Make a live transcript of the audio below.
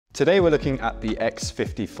Today we're looking at the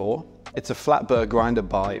X54. It's a flat burr grinder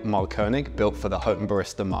by Mahlkonig, built for the home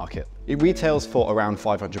barista market. It retails for around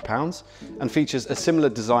 £500 and features a similar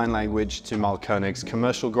design language to Mahlkonig's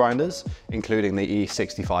commercial grinders, including the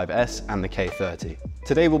X54 and the K30.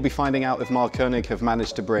 Today we'll be finding out if Mahlkonig have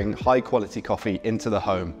managed to bring high quality coffee into the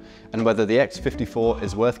home and whether the X54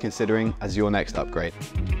 is worth considering as your next upgrade.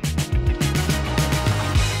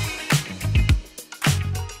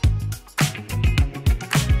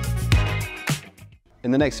 In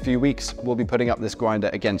the next few weeks, we'll be putting up this grinder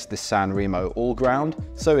against the San Remo all ground.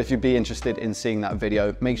 So if you'd be interested in seeing that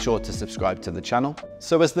video, make sure to subscribe to the channel.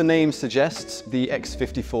 So as the name suggests, the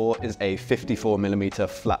X54 is a 54mm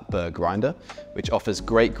flat burr grinder, which offers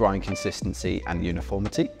great grind consistency and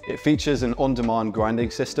uniformity. It features an on-demand grinding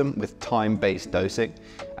system with time-based dosing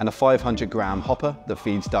and a 500-gram hopper that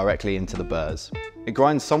feeds directly into the burrs. It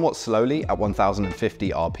grinds somewhat slowly at 1050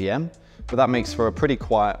 RPM, but that makes for a pretty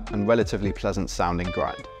quiet and relatively pleasant sounding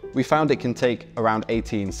grind. We found it can take around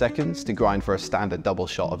 18 seconds to grind for a standard double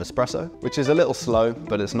shot of espresso, which is a little slow,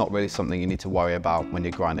 but it's not really something you need to worry about when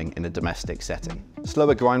you're grinding in a domestic setting.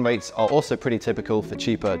 Slower grind rates are also pretty typical for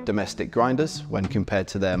cheaper domestic grinders when compared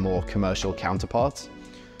to their more commercial counterparts,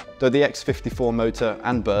 though the X54 motor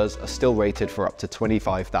and burrs are still rated for up to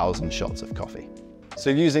 25,000 shots of coffee. So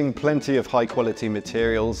using plenty of high quality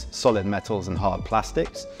materials, solid metals and hard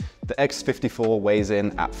plastics, the X54 weighs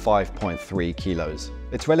in at 5.3 kilos.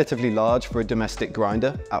 It's relatively large for a domestic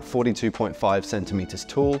grinder at 42.5 centimeters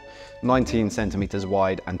tall, 19 centimeters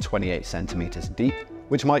wide and 28 centimeters deep,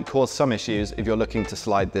 which might cause some issues if you're looking to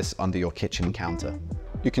slide this under your kitchen counter.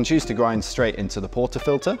 You can choose to grind straight into the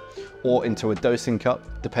portafilter or into a dosing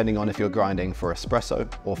cup, depending on if you're grinding for espresso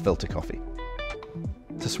or filter coffee.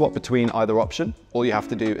 To swap between either option, all you have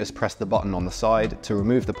to do is press the button on the side to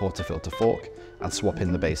remove the portafilter fork and swap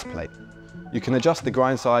in the base plate. You can adjust the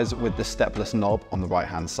grind size with the stepless knob on the right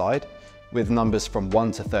hand side, with numbers from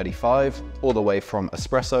 1 to 35, all the way from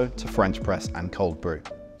espresso to French press and cold brew.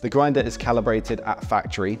 The grinder is calibrated at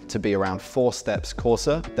factory to be around 4 steps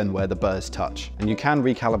coarser than where the burrs touch, and you can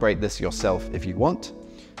recalibrate this yourself if you want,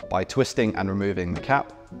 by twisting and removing the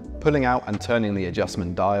cap, pulling out and turning the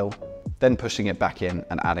adjustment dial, then pushing it back in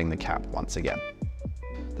and adding the cap once again.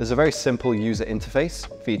 There's a very simple user interface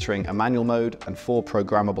featuring a manual mode and 4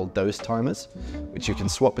 programmable dose timers, which you can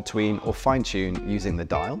swap between or fine-tune using the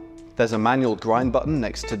dial. There's a manual grind button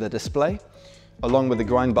next to the display, along with the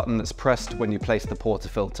grind button that's pressed when you place the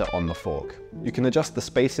portafilter on the fork. You can adjust the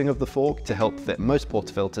spacing of the fork to help fit most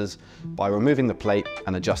portafilters by removing the plate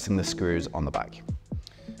and adjusting the screws on the back.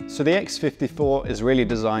 So the X54 is really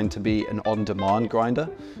designed to be an on-demand grinder,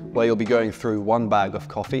 where you'll be going through one bag of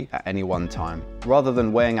coffee at any one time. Rather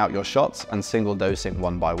than weighing out your shots and single dosing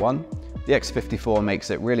one by one, the X54 makes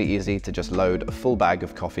it really easy to just load a full bag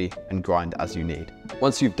of coffee and grind as you need.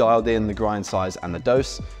 Once you've dialed in the grind size and the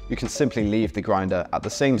dose, you can simply leave the grinder at the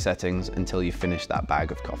same settings until you finish that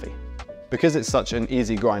bag of coffee. Because it's such an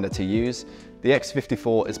easy grinder to use, the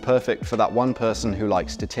X54 is perfect for that one person who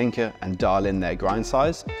likes to tinker and dial in their grind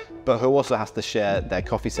size, but who also has to share their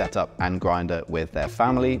coffee setup and grinder with their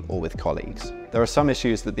family or with colleagues. There are some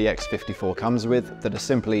issues that the X54 comes with that are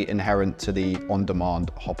simply inherent to the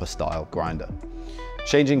on-demand hopper style grinder.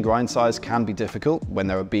 Changing grind size can be difficult when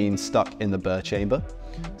there are beans stuck in the burr chamber,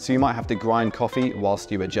 so you might have to grind coffee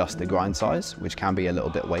whilst you adjust the grind size, which can be a little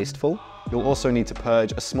bit wasteful. You'll also need to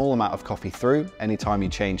purge a small amount of coffee through anytime you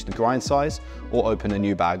change the grind size or open a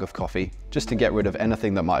new bag of coffee, just to get rid of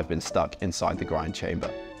anything that might have been stuck inside the grind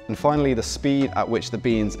chamber. And finally, the speed at which the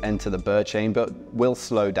beans enter the burr chamber will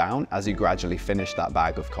slow down as you gradually finish that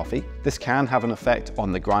bag of coffee. This can have an effect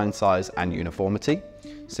on the grind size and uniformity,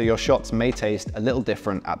 so your shots may taste a little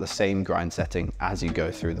different at the same grind setting as you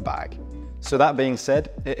go through the bag. So that being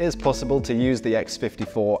said, it is possible to use the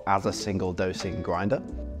X54 as a single dosing grinder.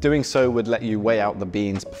 Doing so would let you weigh out the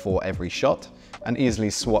beans before every shot and easily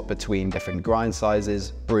swap between different grind sizes,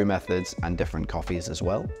 brew methods, and different coffees as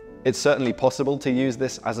well. It's certainly possible to use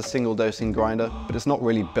this as a single dosing grinder, but it's not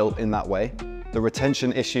really built in that way. The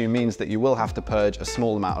retention issue means that you will have to purge a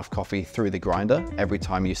small amount of coffee through the grinder every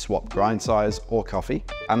time you swap grind size or coffee.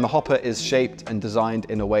 And the hopper is shaped and designed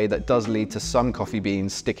in a way that does lead to some coffee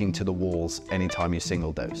beans sticking to the walls anytime you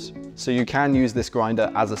single dose. So you can use this grinder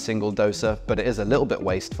as a single doser, but it is a little bit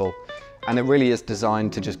wasteful. And it really is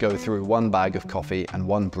designed to just go through one bag of coffee and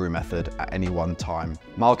one brew method at any one time.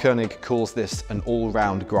 Mahlkonig calls this an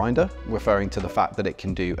all-round grinder, referring to the fact that it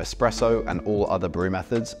can do espresso and all other brew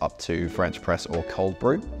methods up to French press or cold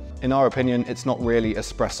brew. In our opinion, it's not really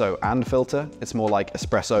espresso and filter, it's more like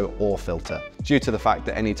espresso or filter, due to the fact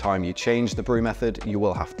that any time you change the brew method, you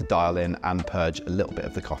will have to dial in and purge a little bit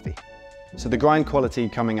of the coffee. So the grind quality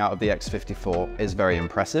coming out of the X54 is very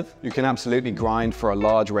impressive. You can absolutely grind for a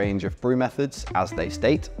large range of brew methods, as they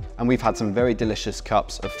state, and we've had some very delicious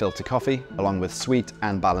cups of filter coffee, along with sweet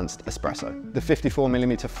and balanced espresso. The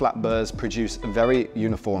 54mm flat burrs produce a very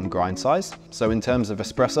uniform grind size, so in terms of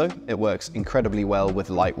espresso, it works incredibly well with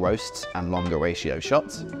light roasts and longer ratio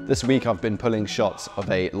shots. This week I've been pulling shots of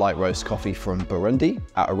a light roast coffee from Burundi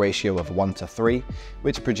at a ratio of 1:3,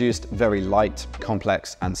 which produced very light,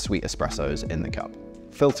 complex and sweet espresso in the cup.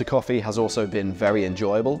 Filter coffee has also been very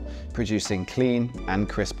enjoyable, producing clean and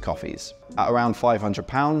crisp coffees. At around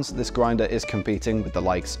 £500, this grinder is competing with the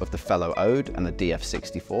likes of the Fellow Ode and the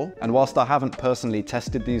DF64. And whilst I haven't personally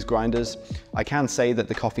tested these grinders, I can say that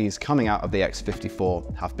the coffees coming out of the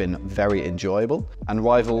X54 have been very enjoyable and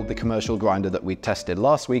rival the commercial grinder that we tested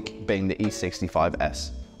last week, being the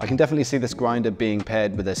E65S. I can definitely see this grinder being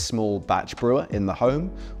paired with a small batch brewer in the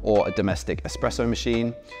home or a domestic espresso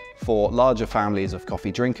machine for larger families of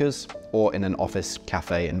coffee drinkers or in an office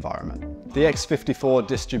cafe environment. The X54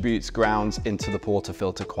 distributes grounds into the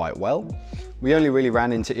portafilter quite well. We only really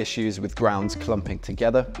ran into issues with grounds clumping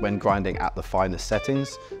together when grinding at the finest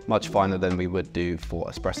settings, much finer than we would do for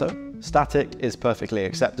espresso. Static is perfectly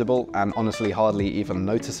acceptable and honestly hardly even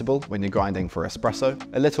noticeable when you're grinding for espresso,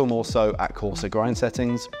 a little more so at coarser grind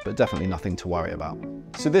settings, but definitely nothing to worry about.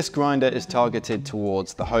 So this grinder is targeted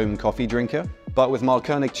towards the home coffee drinker, but with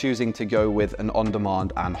Mahlkonig choosing to go with an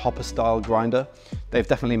on-demand and hopper style grinder, they've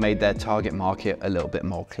definitely made their target market a little bit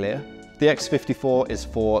more clear. The X54 is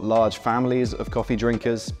for large families of coffee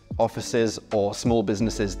drinkers, offices or small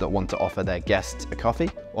businesses that want to offer their guests a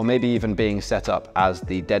coffee, or maybe even being set up as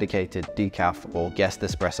the dedicated decaf or guest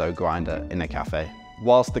espresso grinder in a cafe.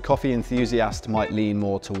 Whilst the coffee enthusiast might lean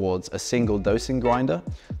more towards a single dosing grinder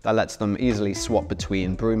that lets them easily swap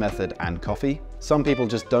between brew method and coffee, some people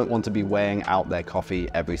just don't want to be weighing out their coffee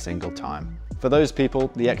every single time. For those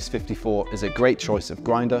people, the X54 is a great choice of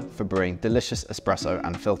grinder for brewing delicious espresso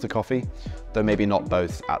and filter coffee, though maybe not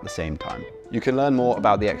both at the same time. You can learn more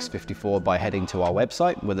about the X54 by heading to our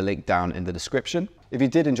website with a link down in the description. If you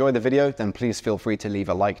did enjoy the video, then please feel free to leave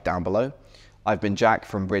a like down below. I've been Jack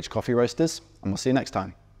from Bridge Coffee Roasters, and we'll see you next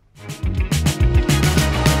time.